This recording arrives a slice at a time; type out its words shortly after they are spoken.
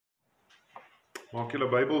Maak julle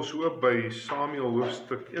Bybels oop by 1 Samuel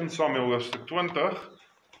hoofstuk 20.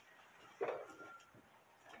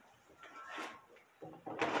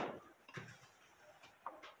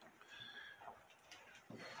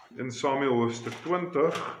 In Samuel hoofstuk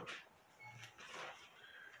 20.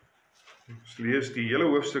 Ons lees die hele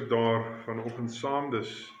hoofstuk daar vanoggend saam,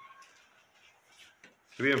 dis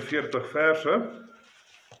 43 verse.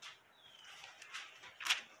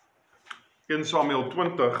 1 Samuel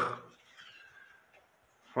 20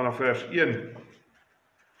 vanaf vers 1.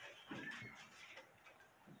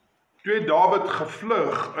 Toe het Dawid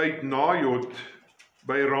gevlug uit Najot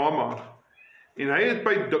by Rama, en hy het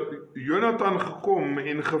by Jonathan gekom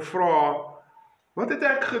en gevra, wat het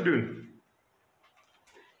ek gedoen?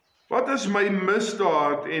 Wat is my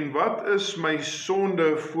misdaad en wat is my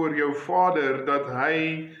sonde voor jou vader, dat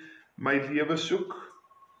hy my lewe soek?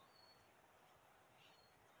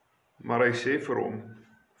 Maar hy sê vir hom,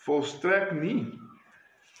 volstrek nie.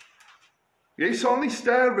 Jy sal nie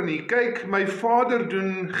sterwe nie. Kyk, my vader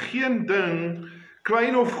doen geen ding,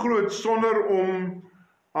 klein of groot, sonder om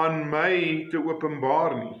aan my te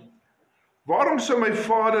openbaar nie. Waarom sou my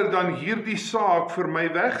vader dan hierdie saak vir my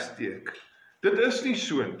wegsteek? Dit is nie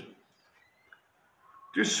so nie.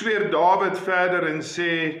 Toe sweer Dawid verder en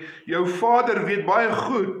sê, jou vader weet baie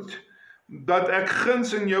goed dat ek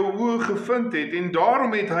guns in jou oë gevind het, en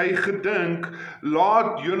daarom het hy gedink,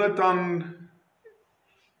 laat Jonathan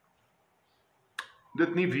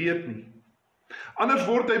dit nie weet nie. Anders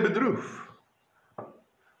word hy bedroef.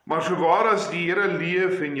 Maar sowaar as die Here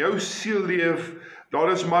leef en jou siel leef, daar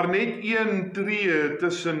is maar net een tree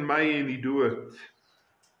tussen my en die dood.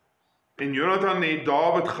 En Jonathan het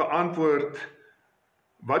Dawid geantwoord,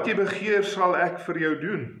 wat jy begeer sal ek vir jou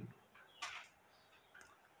doen.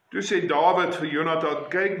 Toe sê Dawid vir Jonathan,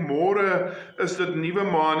 kyk, môre is dit nuwe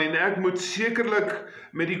maan en ek moet sekerlik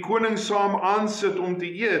met die koning saam aansit om te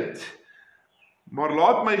eet. Maar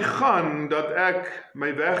laat my gaan dat ek my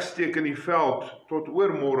wegsteek in die veld tot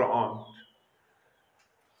oormôre aand.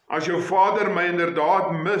 As jou vader my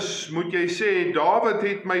inderdaad mis, moet jy sê, Dawid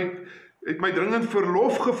het my dringend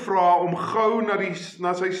verlof gevra om gou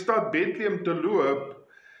na sy stad Bethlehem te loop,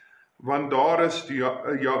 want daar is die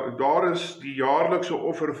jaarlikse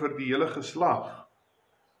offer vir die hele geslag.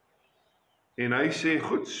 En hy sê,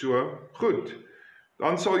 goed so, goed.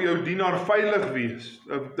 Dan sal jou dienaar veilig wees.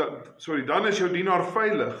 Dan is jou dienaar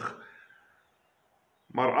veilig.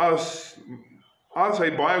 Maar as hy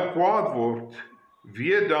baie kwaad word,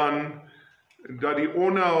 weet dan dat die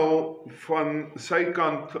onheil van sy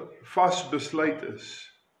kant vasbesluit is.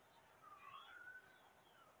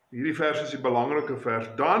 Hierdie vers is die belangrike vers.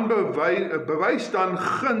 Dan bewys dan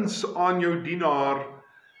guns aan jou dienaar,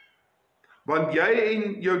 want jy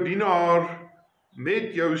en jou dienaar met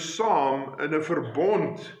jou saam in 'n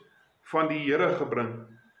verbond van die Here gebring.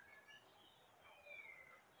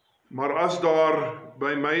 Maar as daar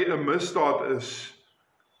by my 'n misdaad is,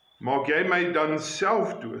 maak jy my dan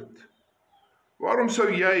self dood? Waarom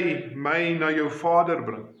sou jy my na jou vader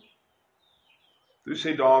bring? Toe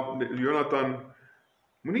sê Jonathan,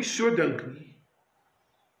 moenie so dink nie.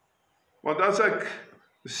 Want as ek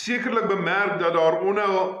sekerlik bemerk dat daar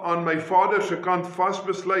onheil aan my vader se kant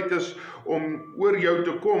vasbesluit is om oor jou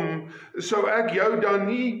te kom, sou ek jou dan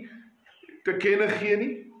nie te kenne gee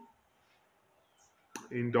nie?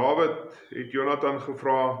 En Dawid het Jonathan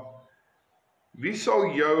gevra, wie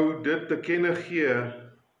sal jou dit te kenne gee,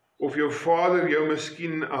 of jou vader jou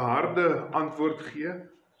miskien 'n harde antwoord gee?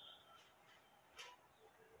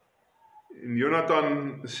 En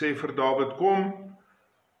Jonathan sê vir Dawid, kom,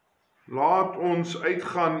 laat ons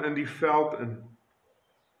uitgaan in die veld in.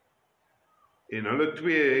 En hulle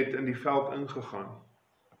twee het in die veld ingegaan.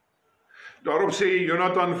 Daarop sê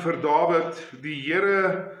Jonathan vir Dawid, die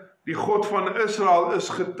Here, die God van Israel, is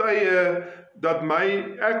getuie dat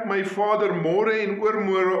ek my vader môre en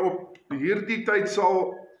oormôre op hierdie tyd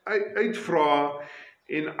sal uitvra,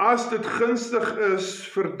 en as dit gunstig is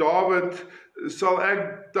vir Dawid, sal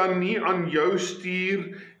ek dan nie aan jou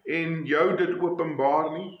stuur en jou dit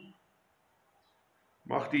openbaar nie.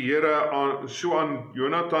 Mag die Here so aan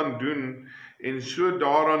Jonathan doen en so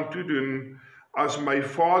daaraan toedoen, as my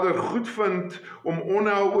vader goed vind om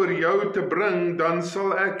onheil oor jou te bring, dan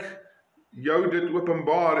sal ek jou dit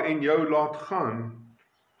openbaar en jou laat gaan,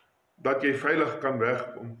 dat jy veilig kan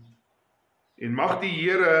wegkom. En mag die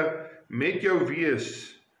Here met jou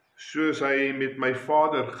wees, soos hy met my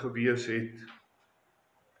vader gewees het.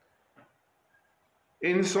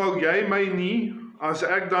 En sal jy my nie, as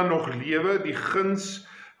ek dan nog lewe, die guns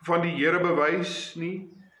van die Here bewys nie,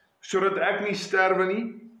 sodat ek nie sterwe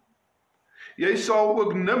nie? Jy sal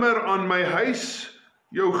ook nimmer aan my huis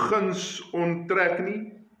jou guns onttrek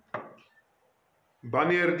nie?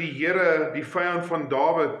 Wanneer die Here die vyand van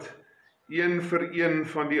Dawid een vir een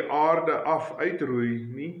van die aarde af uitroei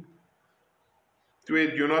nie? Toe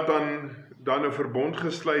het Jonathan dan 'n verbond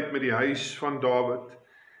gesluit met die huis van Dawid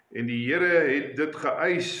en die Here het dit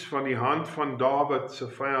geëis van die hand van Dawid se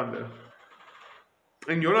vyande.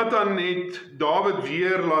 En Jonathan het Dawid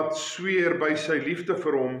weer laat sweer by sy liefde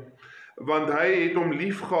vir hom, want hy het hom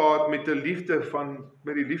lief gehad met die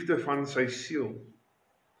liefde van sy siel.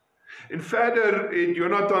 En verder het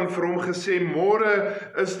Jonathan vir hom gesê, môre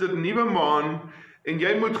is dit nuwe maan en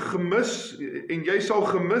jy sal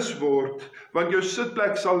gemis word, want jou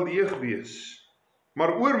sitplek sal leeg wees.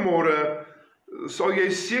 Maar oormôre sal jy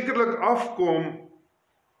sekerlik afkom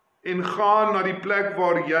en gaan na die plek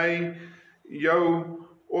waar jy jou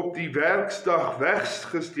op die werksdag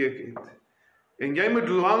weggesteek het. En jy moet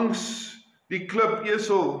langs die klip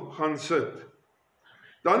esel gaan sit.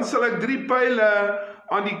 Dan sal ek 3 pyle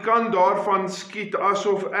aan die kant daarvan skiet,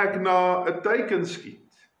 asof ek na 'n teiken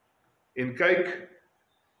skiet. En kyk,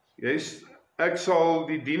 ek sal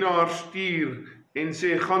die dienaar stuur en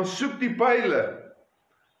sê, gaan soek die pyle.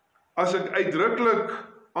 As ek uitdruklik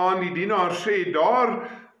aan die dienaar sê, daar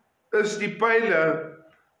is die pyle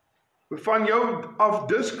van jou af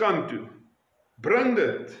diskant toe, bring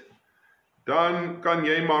dit, dan kan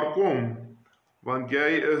jy maar kom, want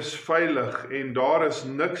jy is veilig en daar is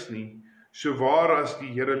niks nie, so waar as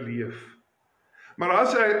die Here leef. Maar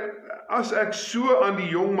as ek so aan die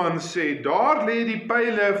jongman sê, daar lê die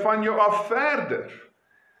pyle van jou af verder,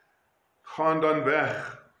 gaan dan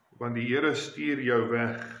weg, want die Here stuur jou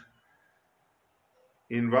weg.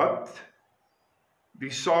 En wat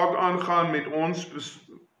die saak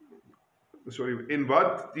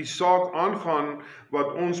aangaan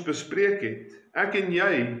wat ons bespreek het, ek en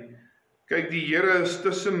jy, kyk, die Here is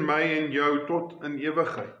tussen my en jou tot in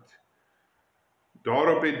ewigheid.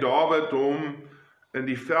 Daarop het Dawid hom in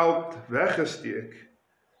die veld weggesteek.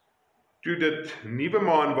 Toe dit nuwe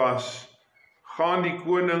maan was, gaan die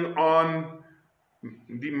koning aan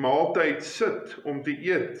die maaltyd sit om te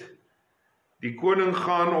eet. Die koning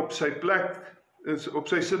gaan op sy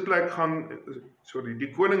sitplek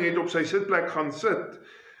gaan sit,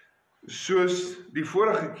 soos die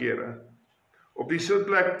vorige kere, op die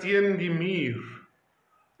sitplek teen die muur.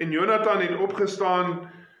 En Jonathan het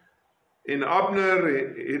opgestaan en Abner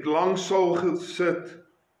het langs Saul gesit,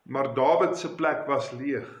 maar Dawid se plek was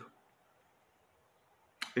leeg.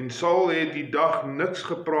 En Saul het die dag niks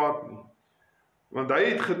gepraat nie, want hy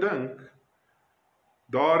het gedink,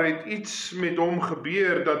 daar het iets met hom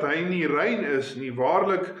gebeur, dat hy nie rein is nie,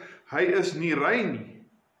 waarlik, hy is nie rein nie.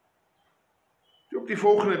 Op die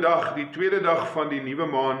volgende dag, die tweede dag van die nuwe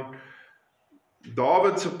maan,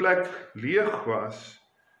 Dawid se plek leeg was,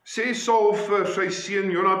 sê Saul vir sy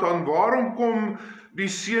seun Jonathan, waarom kom die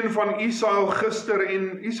seun van Isaai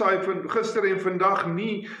gister en vandag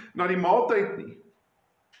nie na die maaltyd nie?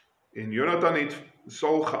 En Jonathan het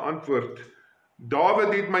Saul geantwoord, Dawid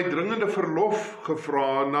het my dringende verlof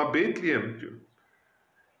gevra na Bethlehem toe,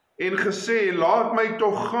 en gesê, laat my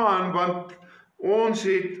tog gaan, want ons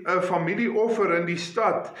het 'n familieoffer in die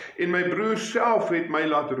stad, en my broer self het my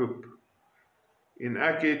laat roep. En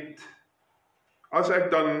as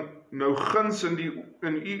ek dan nou guns in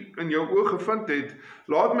jou oë gevind het,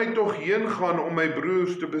 laat my tog heen gaan om my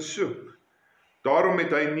broers te besoek. Daarom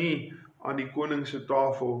het hy nie aan die koning se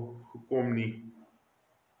tafel gekom nie.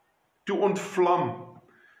 Toe ontvlam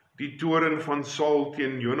die toorn van Saul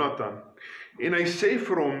teen Jonathan, en hy sê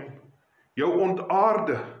vir hom, jou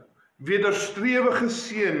ontaarde, wederstrewige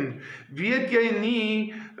seun, weet jy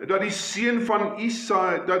nie dat die seun van Isaai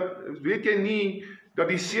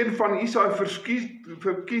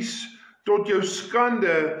verkies tot jou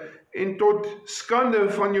skande en tot skande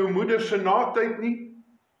van jou moeder se naaktheid nie?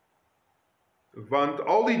 Want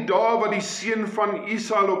al die dae wat die seun van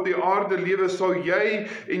Isaai op die aarde lewe, sal jy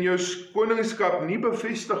en jou koningskap nie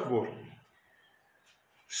bevestig word nie.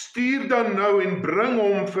 Stuur dan nou en bring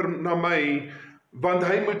hom na my, want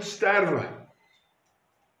hy moet sterwe.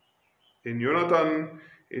 En Jonathan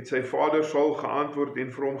het sy vader Saul geantwoord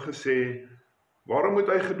en vir hom gesê, waarom moet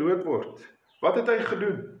hy gedood word? Wat het hy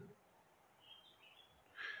gedoen?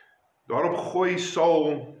 Daarop gooi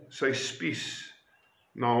Saul sy spies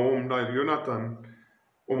na Jonathan,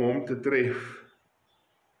 om hom te tref.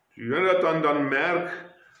 Jonathan dan merk,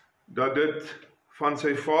 dat dit van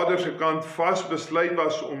sy vader se kant vas besluit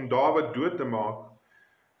was om Dawid dood te maak,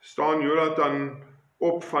 staan Jonathan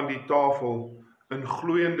op van die tafel in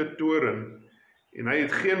gloeiende toorn, en hy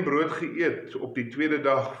het geen brood geëet op die tweede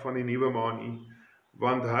dag van die nuwe maan nie,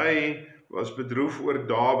 want hy was bedroef oor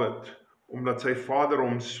Dawid, omdat sy vader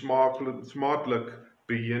hom smaadlik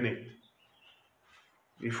beheen het.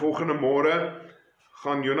 Die volgende môre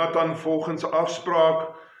gaan Jonathan volgens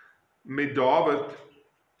afspraak met Dawid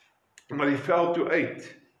na die veld toe uit,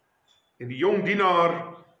 en die jong dienaar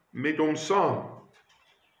met hom saam.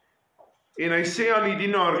 En hy sê aan die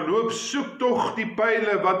dienaar, loop, soek tog die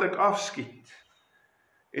pyle wat ek afskiet.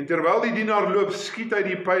 En terwyl die dienaar loop, skiet hy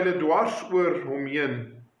die pyle dwars oor hom heen.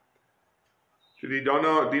 So die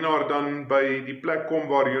dienaar dan by die plek kom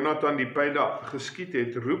waar Jonathan die pyle geskiet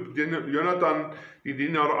het, roep Jonathan die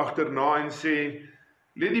dienaar agterna en sê,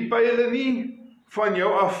 lê die pyle nie van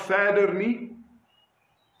jou af verder nie?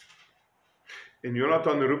 En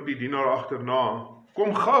Jonathan roep die dienaar agterna,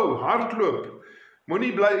 kom gou, hardloop,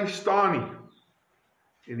 moenie bly staan nie.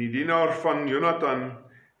 En die dienaar van Jonathan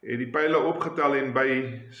het die pyle opgetel en by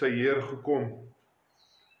sy heer gekom.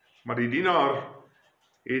 Maar die dienaar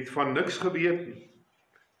het van niks geweet nie.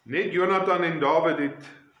 Net Jonathan en Dawid het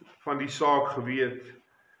van die saak geweet.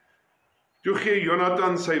 Toe gee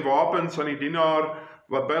Jonathan sy wapens aan die dienaar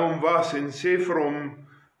wat by hom was en sê vir hom,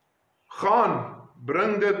 gaan,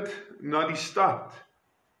 bring dit na die stad.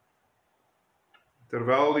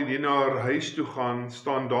 Terwyl die dienaar huis toe gaan,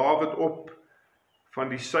 staan Dawid op van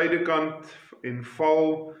die suidekant en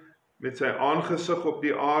val met sy aangesig op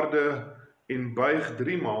die aarde en buig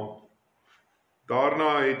 3 maal.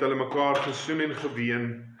 Daarna het hulle mekaar gesoen en geween,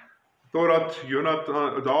 totdat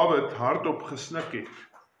Dawid hardop gesnik het.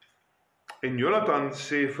 En Jonathan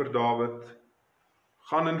sê vir Dawid,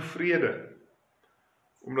 gaan in vrede,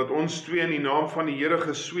 omdat ons twee in die naam van die Here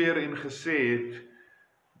gesweer en gesê het,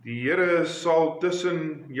 die Here sal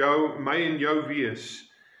tussen my en jou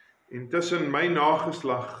wees, en tussen my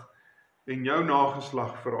nageslag en jou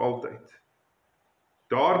nageslag vir altyd.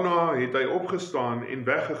 Daarna het hy opgestaan en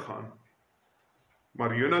weggegaan,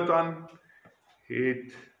 maar Jonathan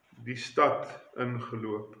het die stad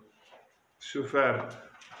ingeloop. Sover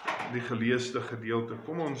die geleesde gedeelte.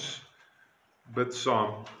 Kom ons bid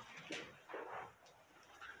saam.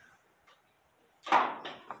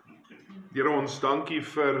 Here, ons dankie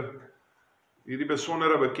vir hierdie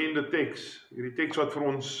besondere bekende teks, hierdie teks wat vir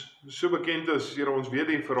ons so bekend is. Here, ons weet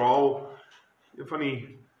die verhaal, een van die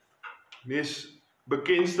mees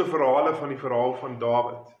bekendste verhale van die verhaal van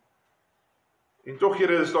Dawid. En tog,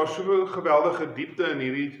 Here, is daar so geweldige diepte in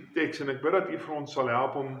hierdie teks, en ek bid dat U vir ons sal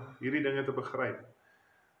help om hierdie dinge te begryp.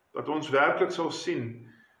 Dat ons werklik sal sien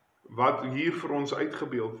wat hier vir ons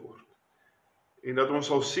uitgebeeld word. En dat ons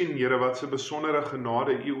sal sien, Here, wat se besondere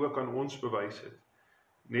genade U ook aan ons bewys het.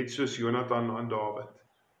 Net soos Jonathan aan Dawid.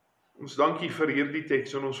 Ons dankie vir hierdie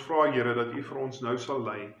teks, en ons vra, Here, dat U vir ons nou sal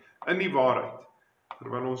lei in die waarheid,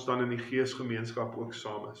 terwyl ons dan in die geesgemeenskap ook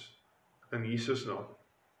saam is. In Jesus naam.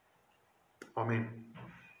 Amen.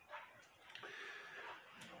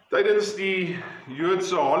 Tydens die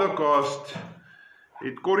Joodse Holocaust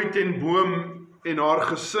het Corrie ten Boom en haar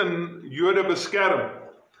gesin Jode beskerm.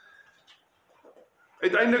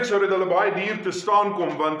 Uiteindelik sou dit hulle baie duur te staan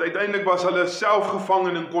kom, want uiteindelik was hulle self gevang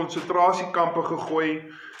in konsentrasiekampe gegooi,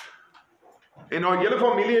 en haar hele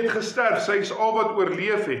familie het gesterf, sy is al wat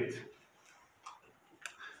oorleef het.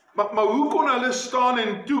 Maar hoe kon hulle staan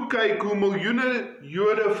en toekyk hoe miljoene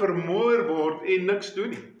Jode vermoor word en niks doen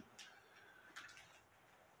nie?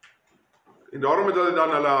 En daarom het hulle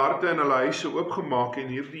dan hulle harte en hulle huise oopgemaak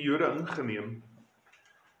en hierdie Jode ingeneem.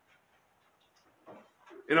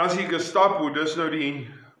 En as die Gestapo, dis nou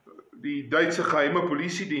die Duitse geheime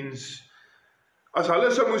polisiediens, as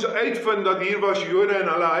hulle sou moes uitvind dat hier was Jode in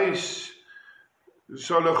hulle huis,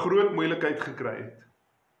 sou hulle groot moeilikheid gekry het.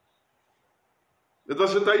 Dit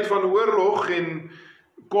was 'n tyd van oorlog en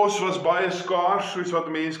kos was baie skaars, soos wat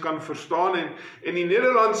mense kan verstaan, en die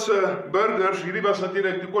Nederlandse burgers, hierdie was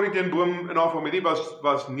natuurlik, die Corrie ten Boom en haar familie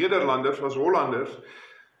was Nederlanders, was Hollanders.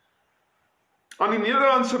 Aan die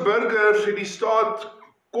Nederlandse burgers het die staat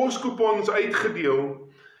koskoepons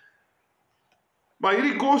uitgedeel, maar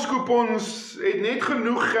hierdie koskoepons het net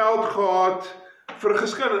genoeg geld gehad vir 'n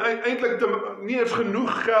gesin, eintlik nie eens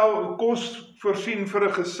genoeg geld kos voorsien vir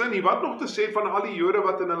 'n gesin nie, wat nog te sê van al die Jode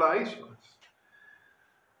wat in hulle huis was.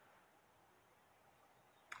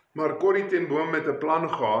 Maar Corrie ten Boom het 'n plan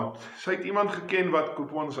gehad, sy het iemand geken wat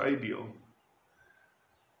koepons uitdeel.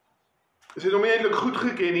 Sy het hom nie eintlik goed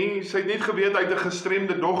geken nie, sy het net geweet uit 'n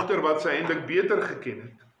gestremde dogter wat sy eintlik beter geken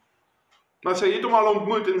het. Maar sy het hom al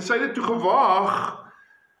ontmoet en sy het toe gewaag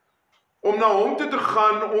om na hom toe te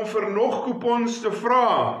gaan om vir nog koepons te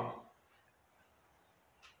vra.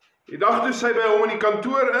 Die dag toe sy by hom in die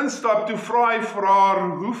kantoor instap, toe vra hy vir haar,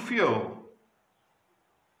 hoeveel?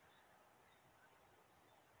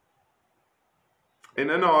 En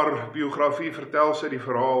in haar biografie vertel sy die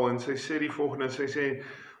verhaal en sy sê die volgende, sy sê,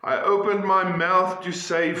 I opened my mouth to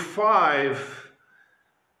say 5,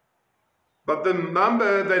 but the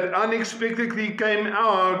number that unexpectedly came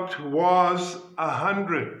out was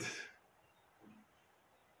 100.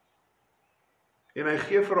 En hy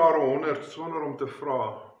gee vir haar 100 sonder om te vra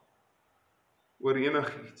oor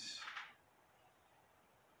enigiets.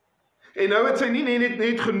 En nou het sy nie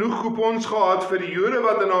net genoeg coupons gehad vir die Jode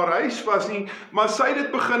wat in haar huis was nie, maar sy het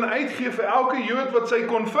dit begin uitgee vir elke Jood wat sy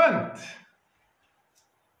kon vind.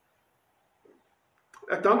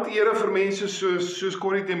 Ek dank die Here vir mense soos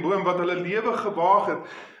Corrie ten Boom wat hulle lewe gewaag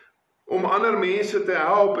het om ander mense te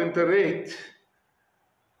help en te red.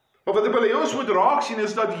 Maar wat ek wil hê ons moet raak sien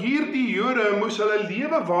is dat hierdie Jode moes hulle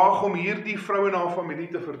lewe waag om hierdie vrou en haar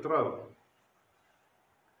familie te vertrou.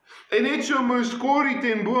 En net so moes Corrie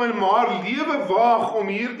ten Boom maar lewe waag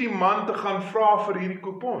om hierdie man te gaan vra vir hierdie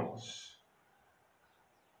coupons.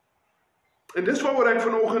 En dis waaroor ek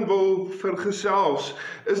vanoggend wil vergesels,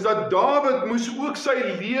 is dat Dawid moes ook sy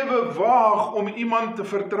lewe waag om iemand te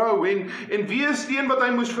vertrou. En wie is die een wat hy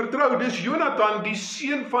moes vertrou? Dis Jonatan, die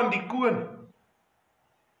seun van die koning.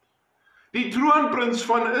 Die troonprins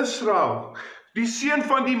van Israel, die seun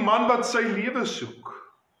van die man wat sy lewe soek.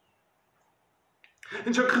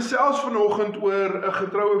 En so ek gesels vanoggend oor 'n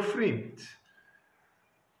getroue vriend.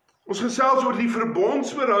 Ons gesels oor die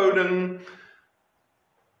verbondsverhouding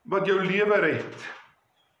wat jou lewe red.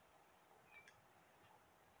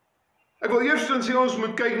 Ek wil eerstens sê ons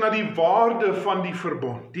moet kyk na die waarde van die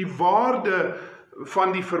verbond. Die waarde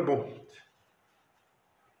van die verbond.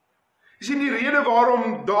 Jy sien, die rede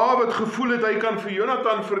waarom Dawid gevoel het hy kan vir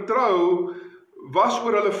Jonatan vertrou, was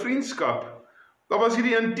oor hulle vriendskap. Daar was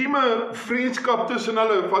hierdie intieme vriendskap tussen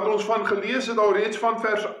hulle, wat ons van gelees het al reeds van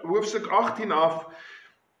hoofstuk 18 af.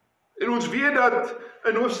 En ons weet dat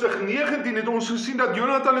in hoofstuk 19 het ons gesien dat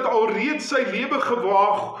Jonatan het alreeds sy lewe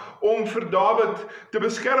gewaag om vir Dawid te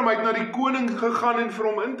beskerm. Hy het na die koning gegaan en vir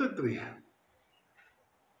hom in te tree.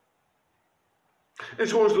 En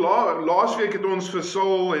so ons laasweek het ons vir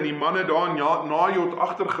Saul en die manne daar in Najot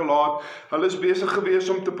agtergelaat. Hulle is besig gewees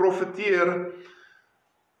om te profeteer.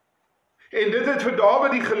 En dit het vir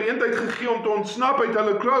Dawid die geleentheid gegee om te ontsnap uit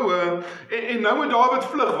hulle kloue. En nou moet Dawid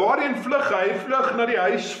vlug. Waarheen vlug hy? Hy vlug na die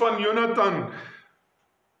huis van Jonatan.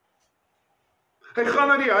 Hy gaan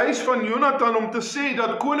na die huis van Jonatan om te sê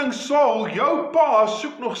dat koning Saul, jou pa,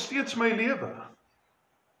 soek nog steeds my lewe.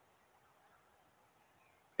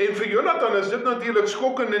 En vir Jonatan is dit natuurlik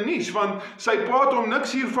skokkende nuus, want sy pa het hom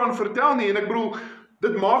niks hiervan vertel nie. En ek bedoel,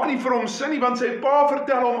 dit maak nie vir hom sin nie, want sy pa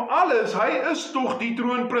vertel hom alles. Hy is tog die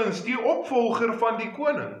troonprins, die opvolger van die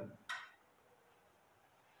koning.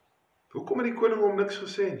 Hoekom het die koning hom niks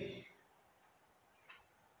gesê nie?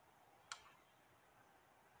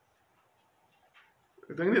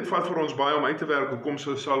 Ek dink dit vat vir ons baie om uit te werk, hoekom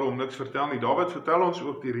sou Saul hom niks vertel nie. Dawid vertel ons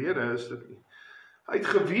ook die rede, is dit nie. Hy het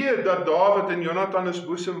geweet dat Dawid en Jonatan is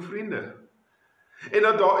boesemvriende. En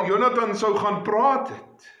dat Jonatan sou gaan praat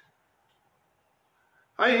het.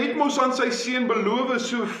 Hy het mos aan sy seun beloof,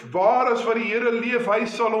 so waar as wat die Here leef, hy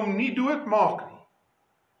sal hom nie doodmaak nie.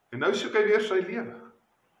 En nou soek hy weer sy lewe.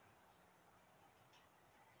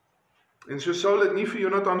 En so Saul het nie vir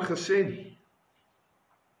Jonatan gesê nie.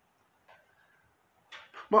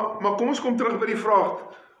 Maar kom ons kom terug by die vraag.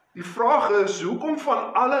 Die vraag is, hoekom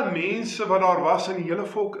van alle mense wat daar was in die hele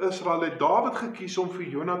volk Israel, het Dawid gekies om vir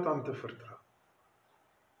Jonatan te vertrou?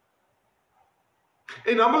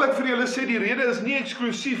 En dan wil ek vir julle sê, die rede is nie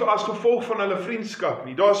eksklusief as gevolg van hulle vriendskap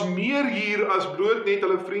nie. Daar's meer hier as bloot net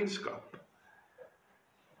hulle vriendskap.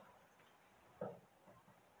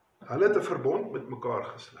 Hulle het 'n verbond met mekaar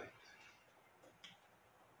gesluit.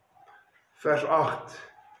 Vers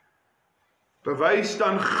 8. Bewys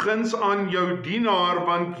dan guns aan jou dienaar,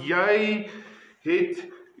 want jy het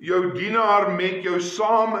jou dienaar met jou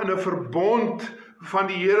saam in 'n verbond van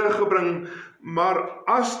die Here gebring, maar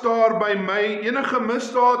as daar by my enige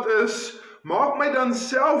misdaad is, maak my dan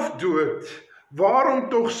self dood. Waarom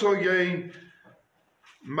tog sal jy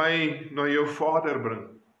my na jou vader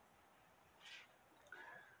bring?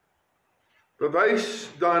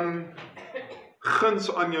 Bewys dan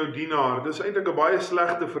guns aan jou dienaar. Dis eintlik 'n baie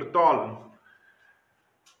slegte vertaling.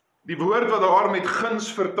 Die woord wat daar met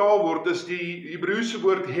guns vertaal word, is die Hebreëse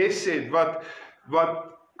woord hesed, wat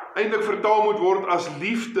eintlik vertaal moet word as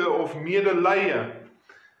liefde of medelee.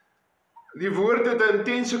 Die woord het 'n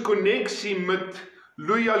intense koneksie met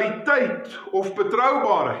lojaliteit of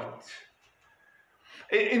betroubaarheid.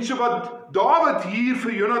 En so wat Dawid hier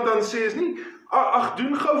vir Jonatan sê is nie, Ag,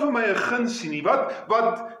 doen gou vir my 'n gunsie nie. Wat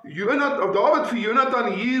Dawid vir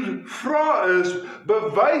Jonatan hier vra is,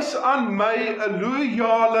 bewys aan my 'n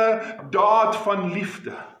loyale daad van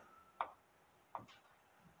liefde.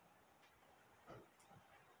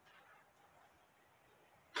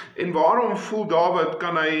 En waarom voel Dawid,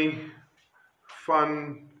 kan hy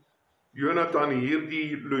van Jonatan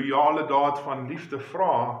hierdie loyale daad van liefde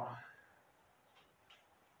vra?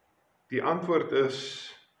 Die antwoord is,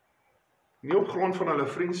 nie op grond van hulle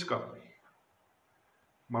vriendskap nie,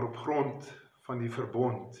 maar op grond van die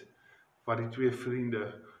verbond wat die twee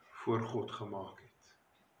vriende voor God gemaak het.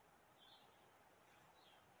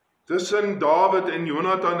 Tussen Dawid en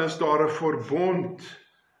Jonatan is daar 'n verbond,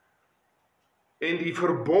 en die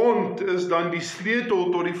verbond is dan die sleutel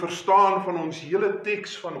tot die verstaan van ons hele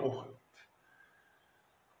teks vanoggend.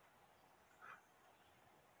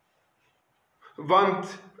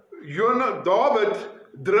 Want Dawid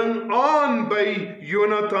dring aan by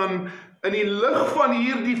Jonatan in die lig van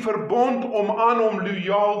hierdie verbond om aan hom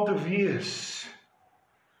loyaal te wees.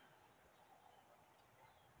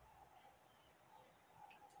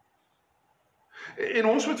 En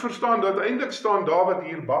ons moet verstaan dat eintlik staan Dawid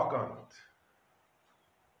hier bakkant.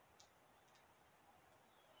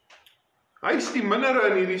 Hy is die mindere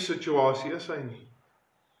in hierdie situasie, is hy nie?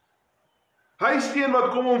 Hy is die een wat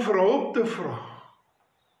kom om vir hulp te vra.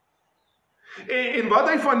 En wat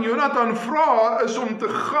hy van Jonatan vra, is om te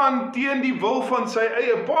gaan teen die wil van sy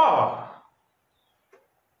eie pa.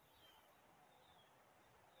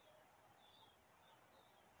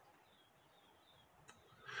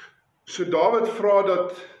 So Dawid vra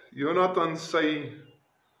dat Jonatan sy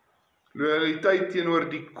loyaliteit teenoor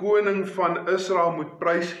die koning van Israel moet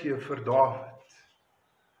prysgee vir Dawid.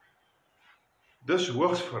 Dis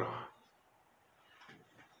hoogs vra.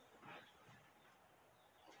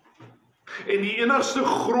 En die enigste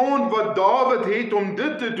grond wat Dawid het om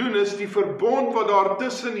dit te doen, is die verbond wat daar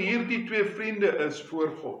tussen hierdie twee vriende is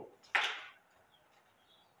voor God.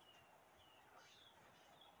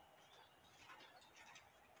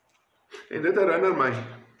 En dit herinner my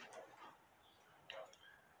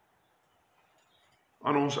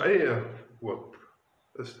aan ons eie hoop,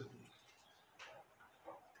 is dit nie?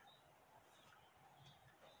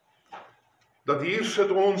 Dat hier sit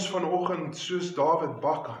ons vanoggend soos Dawid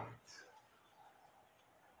bakkant.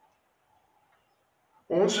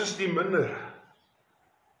 Ons is die minder,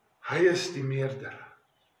 hy is die meerder.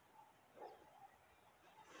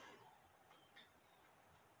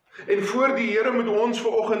 En voor die Here moet ons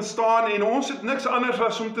vanoggend staan en ons het niks anders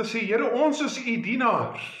as om te sê, Here, ons is u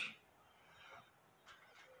dienaars.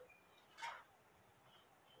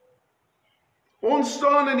 Ons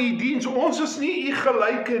staan in u diens, ons is nie u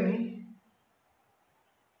gelyke nie.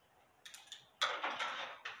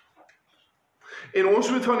 En ons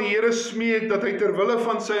moet van die Here smeek dat hy ter wille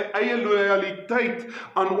van sy eie loyaliteit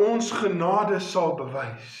aan ons genade sal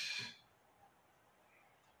bewys.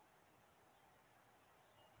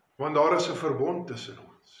 Want daar is 'n verbond tussen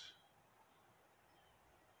ons.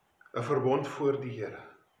 'n Verbond voor die Here.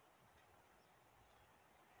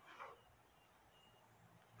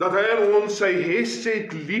 Dat hy aan ons sy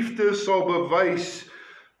hesed liefde sal bewys,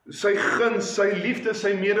 sy guns, sy liefde,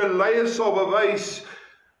 sy medelee sal bewys,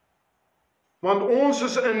 want ons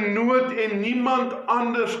is in nood en niemand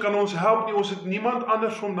anders kan ons help nie, ons het niemand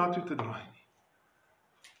anders om na toe te draai nie.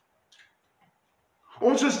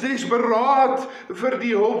 Ons is desperaat vir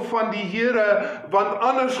die hulp van die Here, want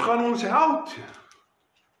anders gaan ons hel toe.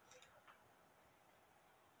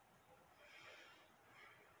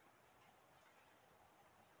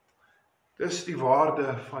 Dis die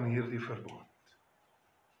waarde van hierdie verbond.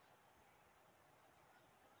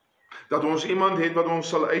 Dat ons iemand het wat ons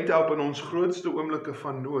sal uithelp in ons grootste oomblikke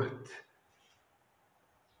van nood.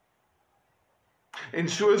 En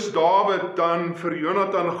soos Dawid dan vir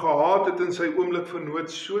Jonatan gehaat het in sy oomblik van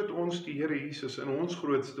nood, so het ons die Here Jesus in ons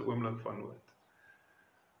grootste oomblik van nood.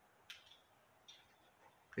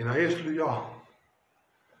 En hy is loyaal.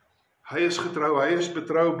 Hy is getrou, hy is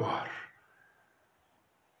betroubaar.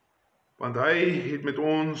 Want hy het met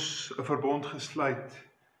ons 'n verbond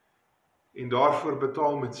gesluit en daarvoor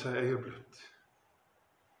betaal met sy eie bloed.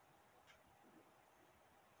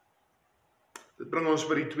 Dit bring ons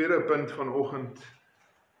by die tweede punt vanoggend.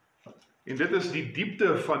 En dit is die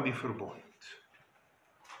diepte van die verbond.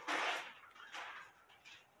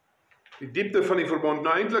 Die diepte van die verbond.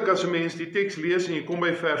 Nou eintlik as 'n mens die teks lees en jy kom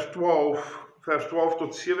by vers 12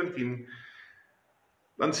 tot 17,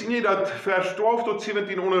 dan sien jy dat vers 12 tot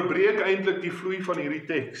 17 onderbreek eintlik die vloei van hierdie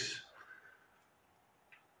teks.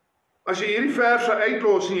 As jy hierdie verse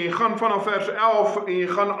uitlos en jy gaan vanaf vers 11 en jy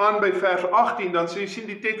gaan aan by vers 18, dan sê jy sien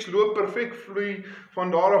die teks loop perfek vloei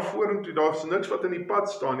van daar af vorentoe, daar's niks wat in die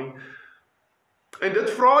pad staan nie. En dit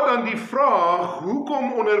vra dan die vraag,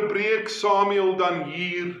 hoekom onderbreek Samuel dan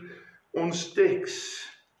hier ons teks?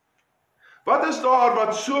 Wat is daar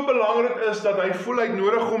wat so belangrik is dat hy voel hy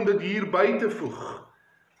nodig om dit hier by te voeg?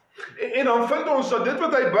 En dan vind ons dat dit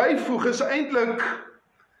wat hy byvoeg is eintlik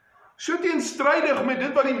so teenstrydig met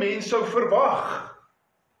dit wat die mens sou verwag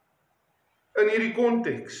in hierdie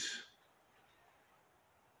konteks.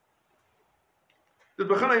 Dit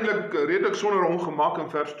begin eintlik redelik sonder ongemak in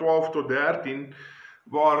vers 12 tot 13,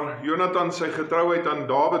 waar Jonathan sy getrouheid aan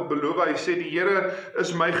Dawid beloof. Hy sê, die Here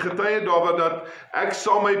is my getuie, Dawid, dat ek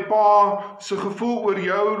sal my pa se gevoel oor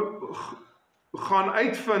jou gaan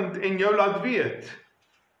uitvind en jou laat weet.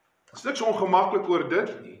 Is niks ongemaklik oor dit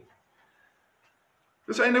nie.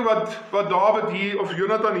 Dis eintlik wat Dawid hier, of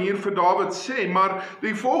Jonathan hier vir Dawid sê, maar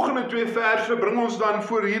die volgende 2 verse bring ons dan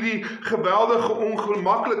voor hierdie geweldige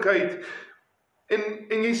ongemaklikheid.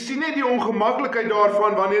 En jy sien net die ongemaklikheid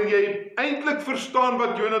daarvan wanneer jy eintlik verstaan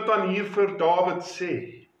wat Jonathan hier vir Dawid sê.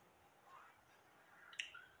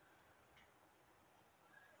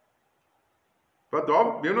 Wat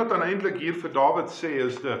Jonathan eintlik hier vir Dawid sê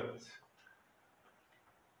is dit.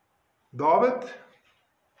 Dawid,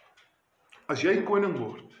 as jy koning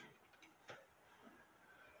word,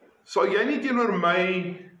 sal jy nie teenoor my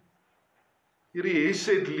hierdie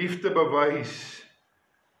Hesed liefde bewys,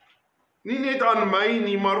 nie net aan my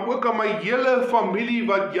nie, maar ook aan my hele familie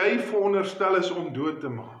wat jy veronderstel is om dood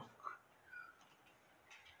te maak.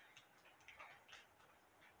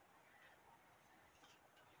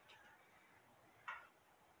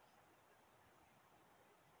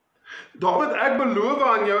 Dawid, ek beloof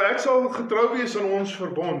aan jou, ek sal getrou wees aan ons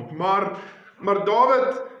verbond, maar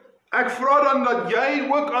Dawid, ek vra dan dat jy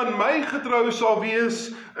ook aan my getrou sal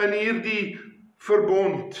wees in hierdie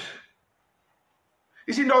verbond.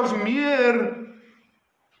 Jy sien, daar's meer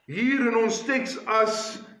hier in ons teks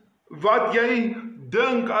as wat jy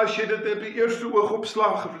dink as jy dit op die eerste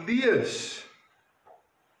oogopslag lees.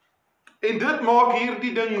 En dit maak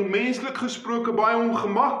hierdie ding menslik gesproke baie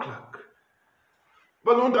ongemaklik.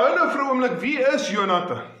 Want onthou nou vir 'n oomblik, wie is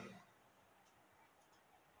Jonathan?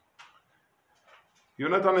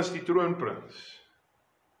 Jonathan is die troonprins,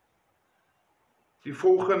 die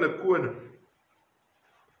volgende koning.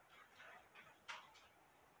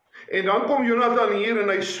 En dan kom Jonathan hier en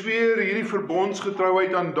hy sweer hierdie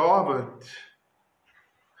verbondsgetrouheid aan Dawid.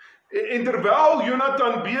 En terwyl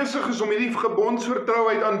Jonathan besig is om hierdie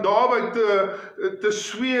verbondsvertrouheid aan Dawid te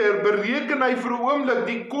sweer, bereken hy vir 'n oomblik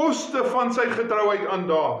die koste van sy getrouheid aan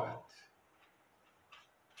Dawid.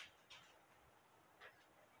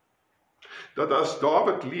 Dat as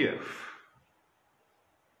Dawid leef,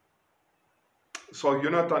 sal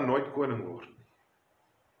Jonathan nooit koning word.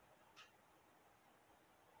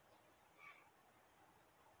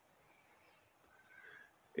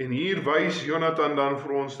 En hier wys Jonathan dan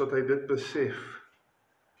vir ons dat hy dit besef.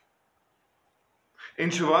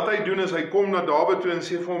 En so wat hy doen is, hy kom na Dawid toe en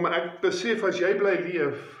sê vir hom, ek besef as jy bly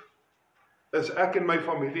leef, is ek en my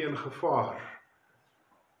familie in gevaar.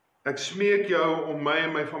 Ek smeek jou om my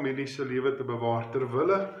en my familie se lewe te bewaar, ter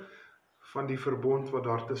wille van die verbond wat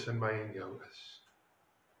daar tussen my en jou is.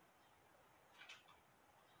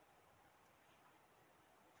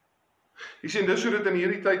 Jy sien, dis hoe dit in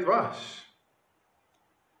hierdie tyd was.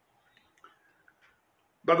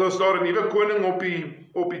 Dat as daar 'n nuwe koning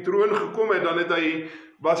op die troon gekom het, dan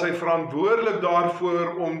was hy verantwoordelik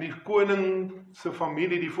daarvoor om die koning se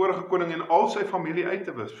familie, die vorige koning en al sy familie uit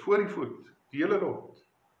te wis, voor die voet, die hele lot.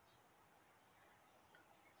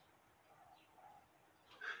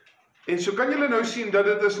 En so kan julle nou sien dat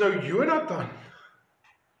dit is nou Jonathan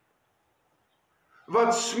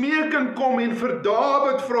wat smeekend kom en vir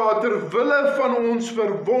Dawid vra, ter wille van ons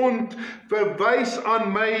verbond, verwys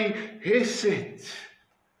aan my Hesed.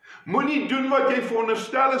 Moenie doen wat jy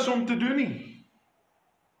veronderstel is om te doen nie.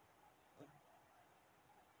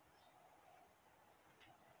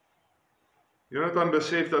 Jonathan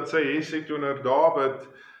besef dat sy Hesed teenoor Dawid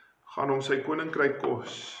gaan hom sy koninkryk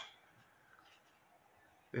kos.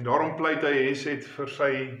 En daarom pleit hy Hesed vir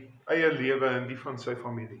sy eie lewe en die van sy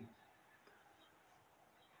familie.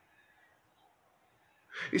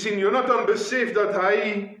 Jy sien, Jonathan besef dat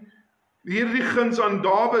hy hierdie guns aan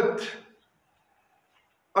Dawid,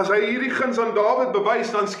 as hy hierdie guns aan Dawid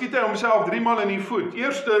bewys, dan skiet hy homself 3 maal in die voet.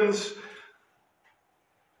 Eerstens,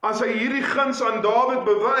 as hy hierdie guns aan Dawid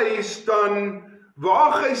bewys, dan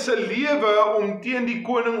waag hy sy lewe om teen die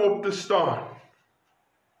koning op te staan.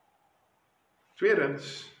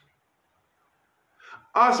 Tweedens,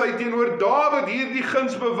 As hy teenoor Dawid hierdie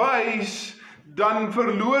guns bewys, dan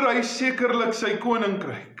verloor hy sekerlik sy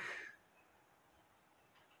koninkryk.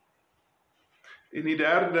 En die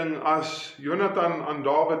derde ding, as Jonathan aan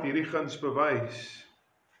Dawid hierdie guns bewys,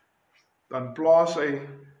 dan plaas hy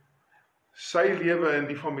sy lewe en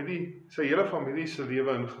die familie, sy hele familie se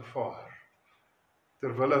lewe in gevaar,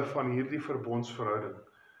 terwille van hierdie verbondsverhouding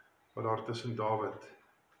wat daar tussen Dawid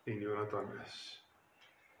en Jonathan is.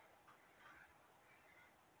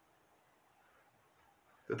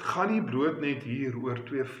 Dit gaan nie bloot net hier oor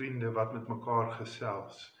twee vriende wat met mekaar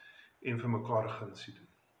gesels en vir mekaar gunsie doen.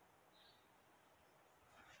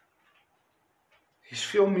 Is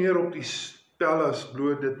veel meer op die spel as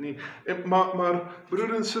bloot dit nie. Maar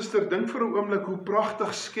broer en suster, dink vir 'n oomblik hoe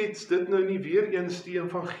pragtig skets dit nou nie weer eens die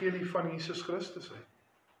evangelie van Jesus Christus uit.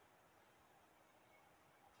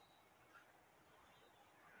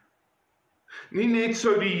 Nie net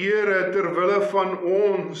sou die Here terwille van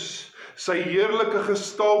ons sy heerlike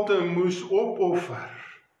gestalte moes opoffer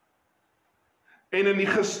en in die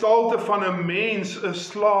gestalte van 'n mens 'n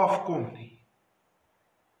slaaf kom nie.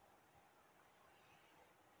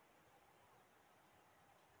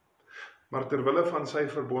 Maar terwille van sy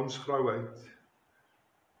verbondsvrouheid,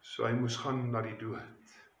 so hy moes gaan na die dood.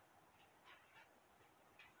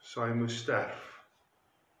 So hy moes sterf,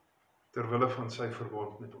 terwille van sy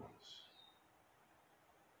verbond met ons.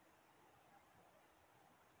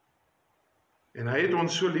 En hy het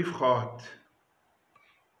ons so lief gehad,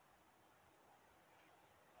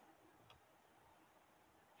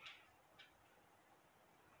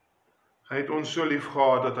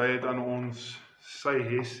 dat hy het aan ons sy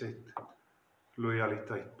hesed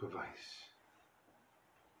loyaliteit bewys.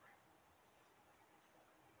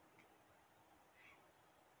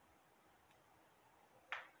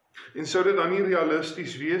 En sou dit dan nie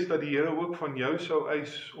realisties wees dat die Here ook van jou sou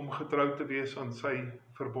eis om getrou te wees aan sy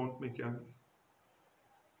verbond met jou?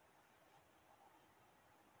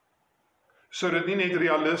 Sou dit nie net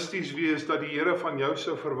realisties wees dat die Here van jou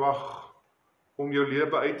sou verwag om jou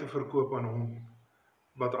lewe uit te verkoop aan hom,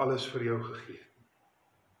 wat alles vir jou gegee het?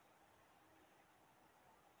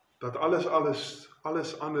 Dat alles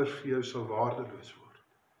anders vir jou sou waardeloos word.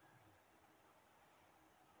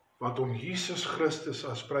 Want om Jesus Christus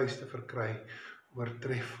as prys te verkry,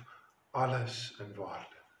 oortref alles in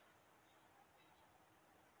waarde.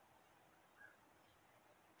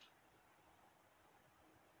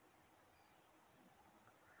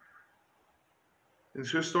 En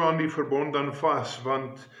so staan die verbond dan vas,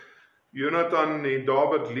 want Jonathan het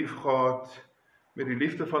Dawid liefgehad met die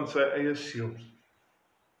liefde van sy eie siel.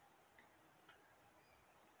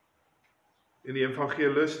 En die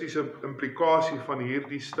evangelistiese implikasie van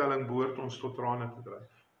hierdie stelling behoort ons tot trane te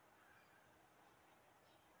dryf.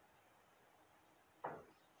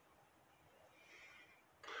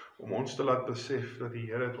 Om ons te laat besef dat die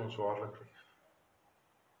Here het ons waarlik lief.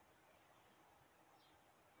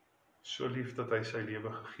 So lief dat hy sy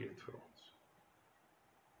lewe gegee het vir ons.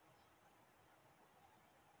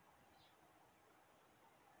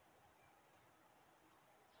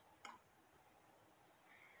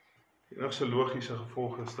 Die enigste logiese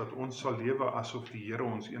gevolg is dat ons sal lewe asof die Here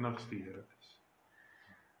ons enigste Here is.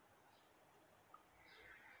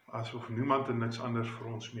 Asof niemand en niks anders vir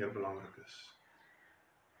ons meer belangrik is,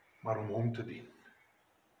 maar om hom te dien.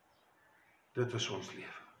 Dit is ons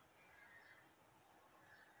lewe.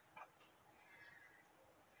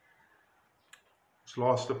 Ons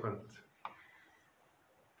laaste punt.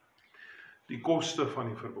 Die koste van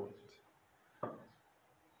die verbond.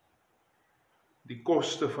 Die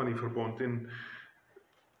koste van die verbond. En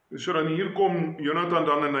so dan hier kom Jonathan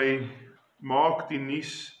dan en hy maak die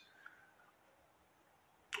nuus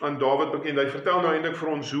aan Dawid bekend. Hy vertel nou eintlik vir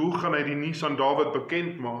ons hoe gaan hy die nuus aan Dawid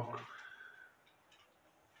bekend maak.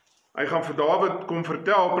 Hy gaan vir Dawid kom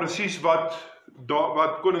vertel presies wat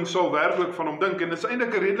koning Saul werklik van hom dink. En dit is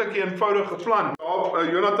eintlik 'n redelik eenvoudige plan.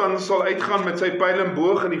 Jonathan sal uitgaan met sy pyl en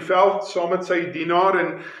boog in die veld saam met sy dienaar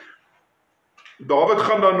en Dawid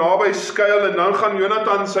gaan daar naby skuil en dan gaan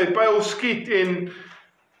Jonathan sy pyl skiet en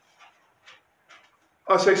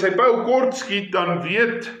as hy sy pyl kort skiet, dan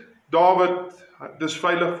weet Dawid, dis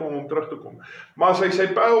veilig vir hom om terug te kom. Maar as hy sy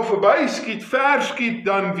pyl verby skiet, ver skiet,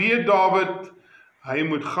 dan weet Dawid, hy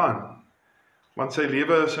moet gaan, want sy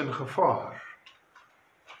lewe is in gevaar.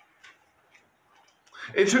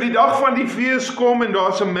 En so die dag van die fees kom en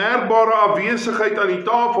daar's 'n merkbare afwesigheid aan die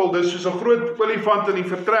tafel, dis soos 'n groot olifant in die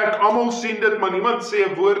vertrek, almal sien dit, maar niemand sê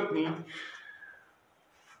 'n woord nie.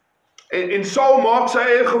 En Saul maak sy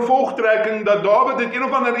eie gevolgtrekking dat Dawid het een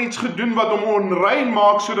of ander iets gedoen wat hom onrein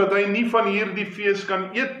maak, sodat hy nie van hierdie fees kan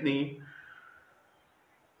eet nie.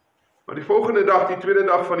 Maar die volgende dag, die tweede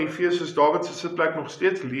dag van die fees, is Dawid se sitplek nog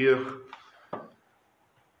steeds leeg.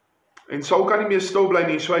 En Saul kan nie meer stil bly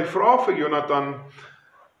nie, so hy vra vir Jonathan,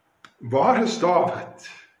 waar is Dawid?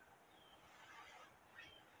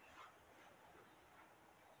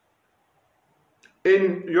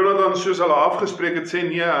 En Jonathan, soos hulle afgespreek het, sê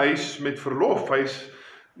nee, hy is met verlof, hy is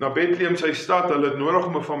na Bethlehem, sy stad, hulle het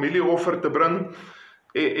nodig om 'n familieoffer te bring,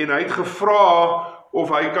 en hy het gevra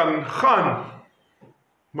of hy kan gaan.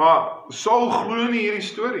 Maar Saul glo nie hierdie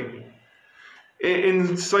storie nie. En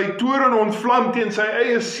sy toorn ontvlam teen sy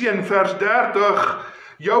eie seun, vers 30,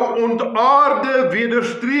 jou ontaarde,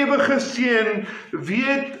 wederstrewige seun,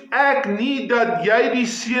 weet ek nie dat jy die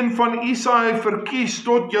seun van Isaai verkies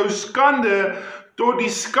tot jou skande, tot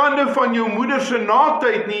die skande van jou moeder se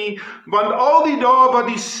naaktheid nie, want al die dae wat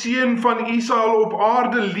die seun van Isaai op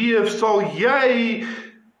aarde leef, sal jy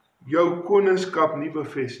jou koningskap nie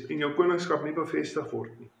bevestig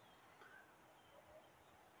word nie.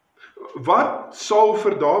 Wat Saul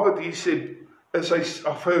vir Dawid hier sê, is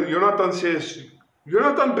vir Jonathan sê,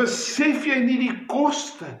 Jonathan, besef jy nie die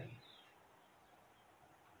koste nie?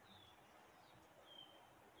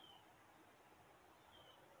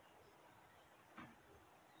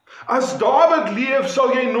 As Dawid leef,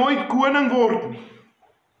 sal jy nooit koning word nie.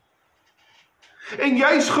 En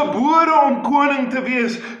jy's gebore om koning te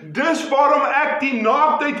wees, dis waarom ek die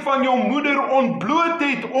naaktheid van jou moeder ontbloot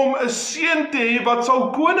het, om 'n seun te hê wat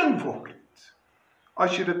sal koning word.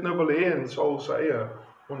 As jy dit nou wil hê in Saul se eie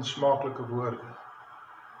onsmaaklike woorde.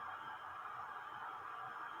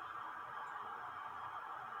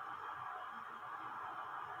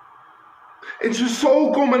 En so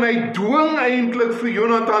Saul kom en hy dwing eintlik vir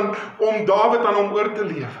Jonathan om Dawid aan hom oor te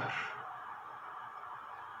lewer.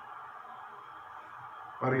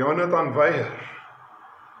 Maar Jonathan weier.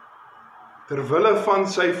 Terwille van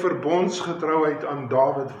sy verbondsgetrouheid aan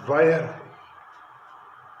Dawid weier hy.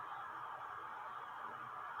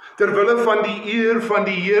 Terwille van die eer van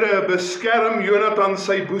die Here beskerm Jonathan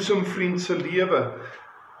sy boesemvriend se lewe.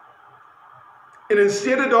 En in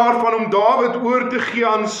steede daarvan om Dawid oor te gee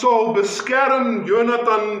aan Saul, beskerm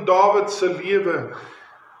Jonathan Dawid se lewe.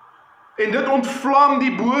 En dit ontvlam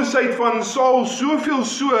die boosheid van Saul soveel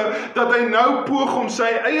so, dat hy nou poog om sy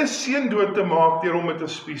eie seun dood te maak deur hom met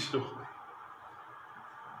 'n spies te gooi.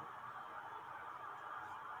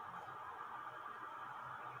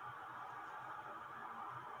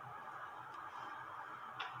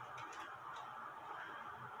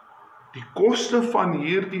 Die koste van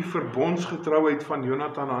hierdie verbondsgetrouheid van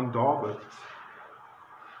Jonathan aan Dawid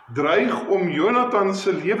dreig om Jonathan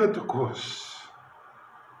se lewe te kos.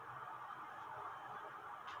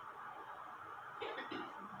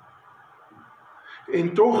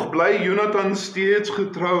 En tog bly Jonathan steeds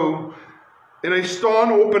getrou, en hy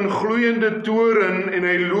staan op 'n gloeiende toren, en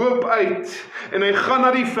hy loop uit, en hy gaan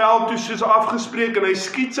na die veld toe soos afgespreek, en hy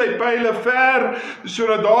skiet sy pyle ver,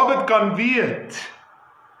 sodat Dawid kan weet.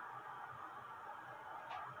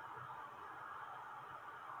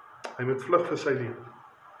 Hy moet vlug vir sy lewe.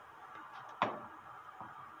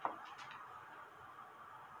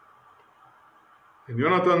 En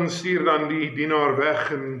Jonathan stuur dan die dienaar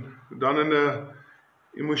weg, en dan in 'n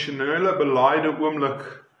emosionele belaaide oomblik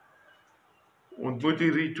ontmoet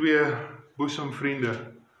hierdie twee boesemvriende.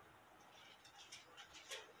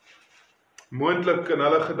 Moontlik in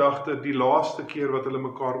hulle gedagte die laaste keer wat hulle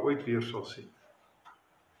mekaar ooit weer sal sien.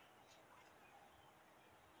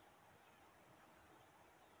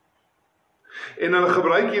 En hulle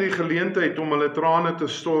gebruik hierdie geleentheid om hulle trane te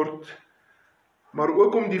stort, maar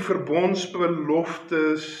ook om die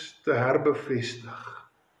verbondsbeloftes te herbevestig.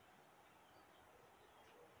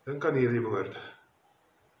 Dink aan hierdie woorde.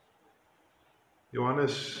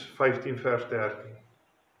 Johannes 15 vers 13.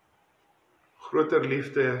 Groter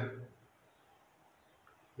liefde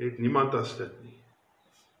het niemand as dit nie,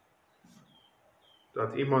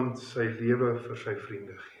 dat iemand sy lewe vir sy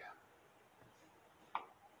vriende gee.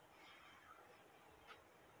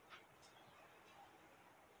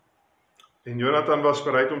 En Jonathan was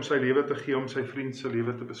bereid om sy lewe te gee om sy vriend se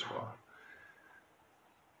lewe te bespaar.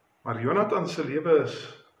 Maar Jonathan se lewe is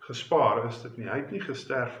gespaar, is dit nie? Hy het nie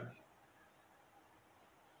gesterf nie.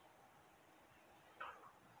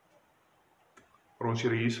 Maar ons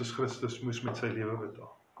Here Jesus Christus moes met sy lewe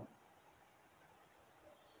betaal.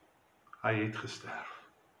 Hy het gesterf.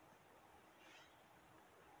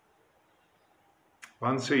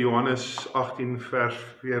 Want sê Johannes 18 vers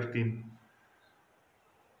 14,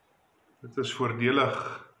 dit is voordelig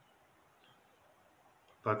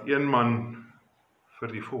dat een man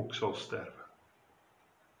vir die volk sal sterwe.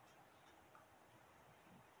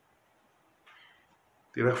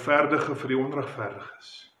 Die regverdige vir die onregverdiges.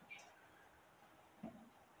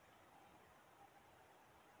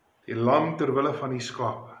 Die lam ter wille van die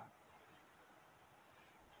skape.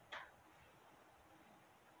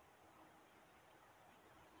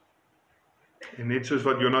 En net soos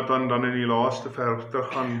wat Jonathan dan in die laaste vers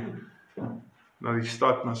teruggaan na die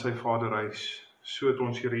stad, na sy vaderhuis, so het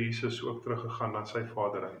ons Here Jesus ook teruggegaan na sy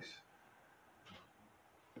vaderhuis.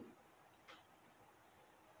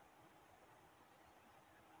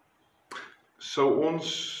 Sou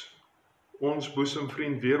ons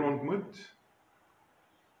boesemvriend weer ontmoet?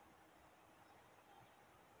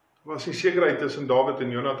 Was nie sekerheid tussen Dawid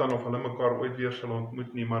en Jonathan of hulle mekaar ooit weer sal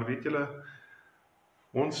ontmoet nie, maar weet julle,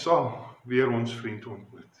 ons sal weer ons vriend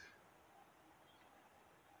ontmoet.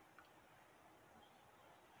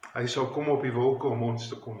 Hy sal kom op die wolke om ons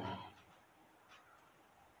te kom haal.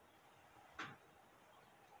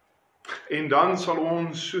 En dan sal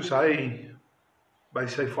ons soos hy by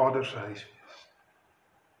sy Vader se huis wees.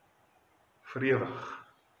 Vir ewig.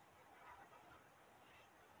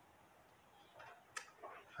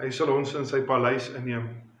 Hy sal ons in sy paleis inneem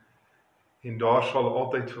en daar sal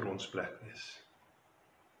altyd vir ons plek wees.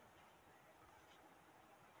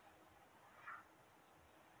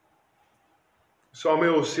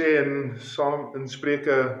 Samuel sê in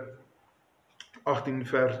Spreuke 18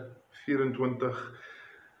 vers 24,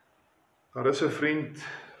 daar is 'n vriend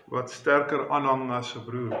wat sterker aanhang as 'n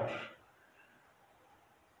broer.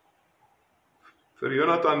 Vir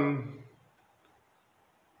Jonathan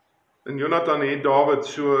het Dawid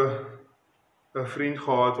so 'n vriend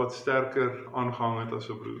gehad wat sterker aangehang het as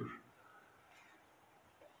 'n broer.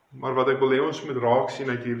 Maar wat ek wil hê ons moet raak sien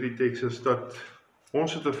uit hierdie teks is dat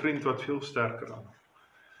ons het 'n vriend wat veel sterker aan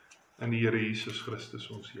in die Here Jesus Christus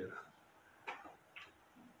ons Here.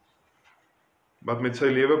 Wat met sy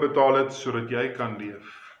lewe betaal het sodat jy kan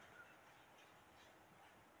leef.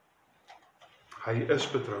 Hy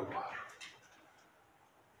is betroubaar.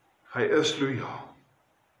 Hy is loyaal.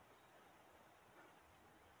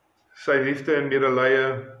 Sy liefde en medelee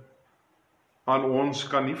aan ons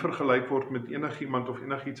kan nie vergelyk word met enigiemand of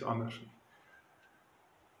enigiets anders nie.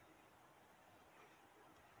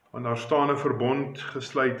 Want daar staan 'n verbond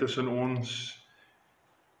gesluit tussen ons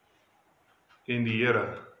en die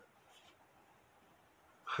Here.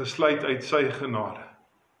 Gesluit uit sy genade.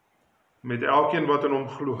 Met elkeen wat in hom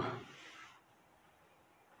glo.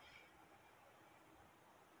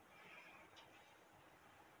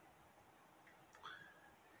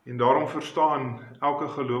 En daarom verstaan elke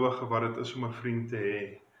gelowige wat dit is om 'n vriend te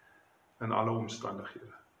hê in alle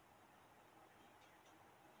omstandighede.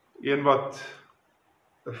 Een wat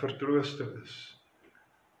 'n vertrooster is,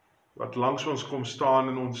 wat langs ons kom staan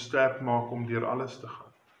en ons sterk maak om deur alles te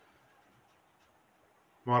gaan.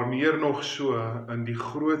 Maar meer nog so in die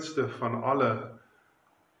grootste van alle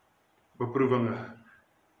beproewinge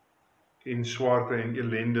en swaarkry en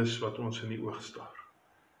elendes wat ons in die oog staar.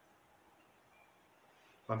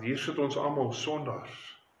 Want hier sit ons almal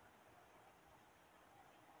sondaars.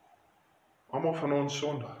 Almal van ons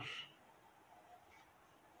sondaars.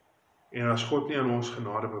 En as God nie aan ons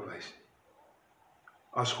genade bewys nie,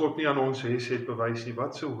 as God nie aan ons het bewys nie,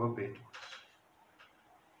 wat sou hoop het ons?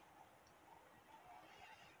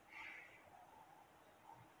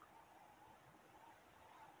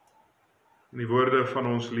 In die woorde van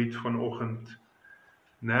ons lied vanoggend,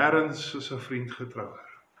 nêrens is 'n vriend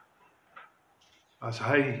getrouer as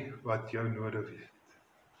hy wat jou node weet.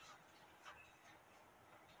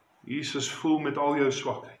 Jesus voel met al jou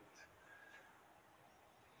swakheid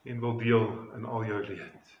en wil deel in al jou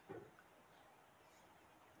leed.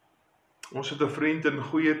 Ons het 'n vriend in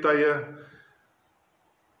goeie tye,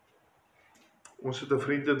 ons het 'n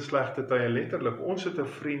vriend in slegte tye, letterlik, ons het 'n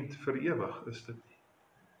vriend vir ewig, is dit nie?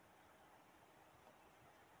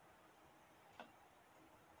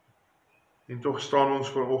 En tog staan ons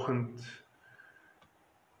vanoggend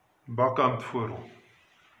bakkant voor hom,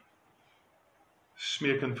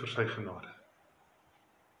 smeekend vir sy genade.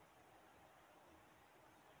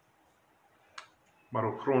 Maar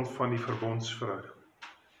op grond van die verbondsverhouding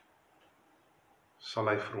sal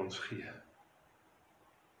hy vir ons gee,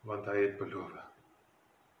 want hy het beloof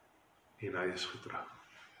en hy is getrou.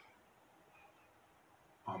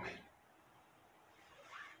 Amen.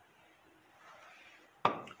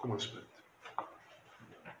 Kom ons bid.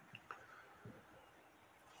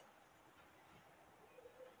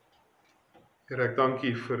 Here, ek dank U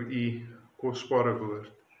vir U kosbare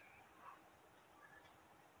woord.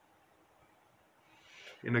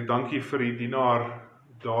 En ek dank U vir die dienaar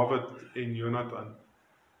Dawid en Jonathan.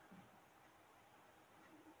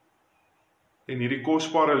 En hierdie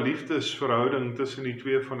kosbare liefdesverhouding tussen die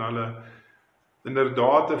twee van hulle,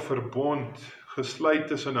 inderdaad 'n verbond gesluit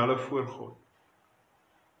tussen hulle voor God.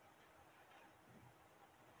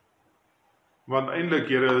 Want eintlik,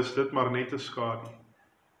 Here, is dit maar net 'n skadu.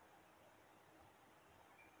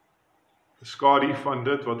 'n Skadu van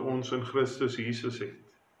dit wat ons in Christus Jesus het.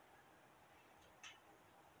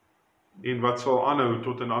 En wat sal aanhou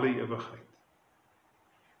tot in alle ewigheid.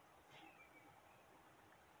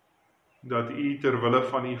 Dat U ter wille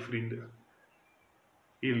van U vriende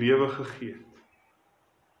U lewe gegee het.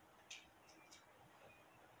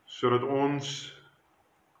 Sodat ons,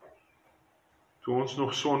 toe ons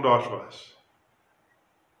nog sondaars was,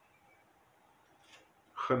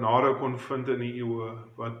 genade kon vind in die eeue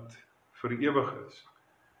wat vir ewig is.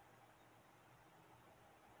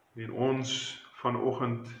 En ons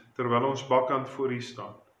vanoggend, terwyl ons bakkant voor U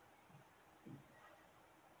staan,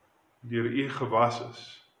 deur U gewas is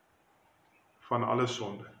van alle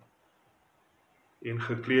sonde en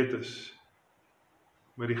gekleed is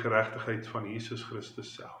met die geregtigheid van Jesus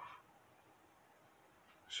Christus self,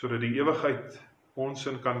 sodat die ewigheid ons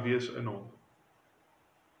in kan wees in Hom.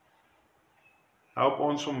 Help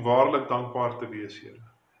ons om waarlik dankbaar te wees, Here.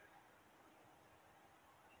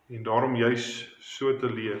 En daarom juis so te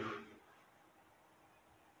leef,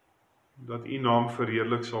 dat U naam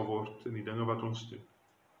verheerlik sal word in die dinge wat ons doen,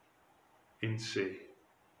 en sê,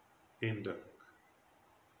 en dink.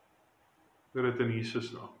 Dit in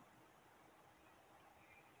Jesus naam.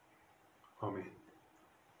 Amen.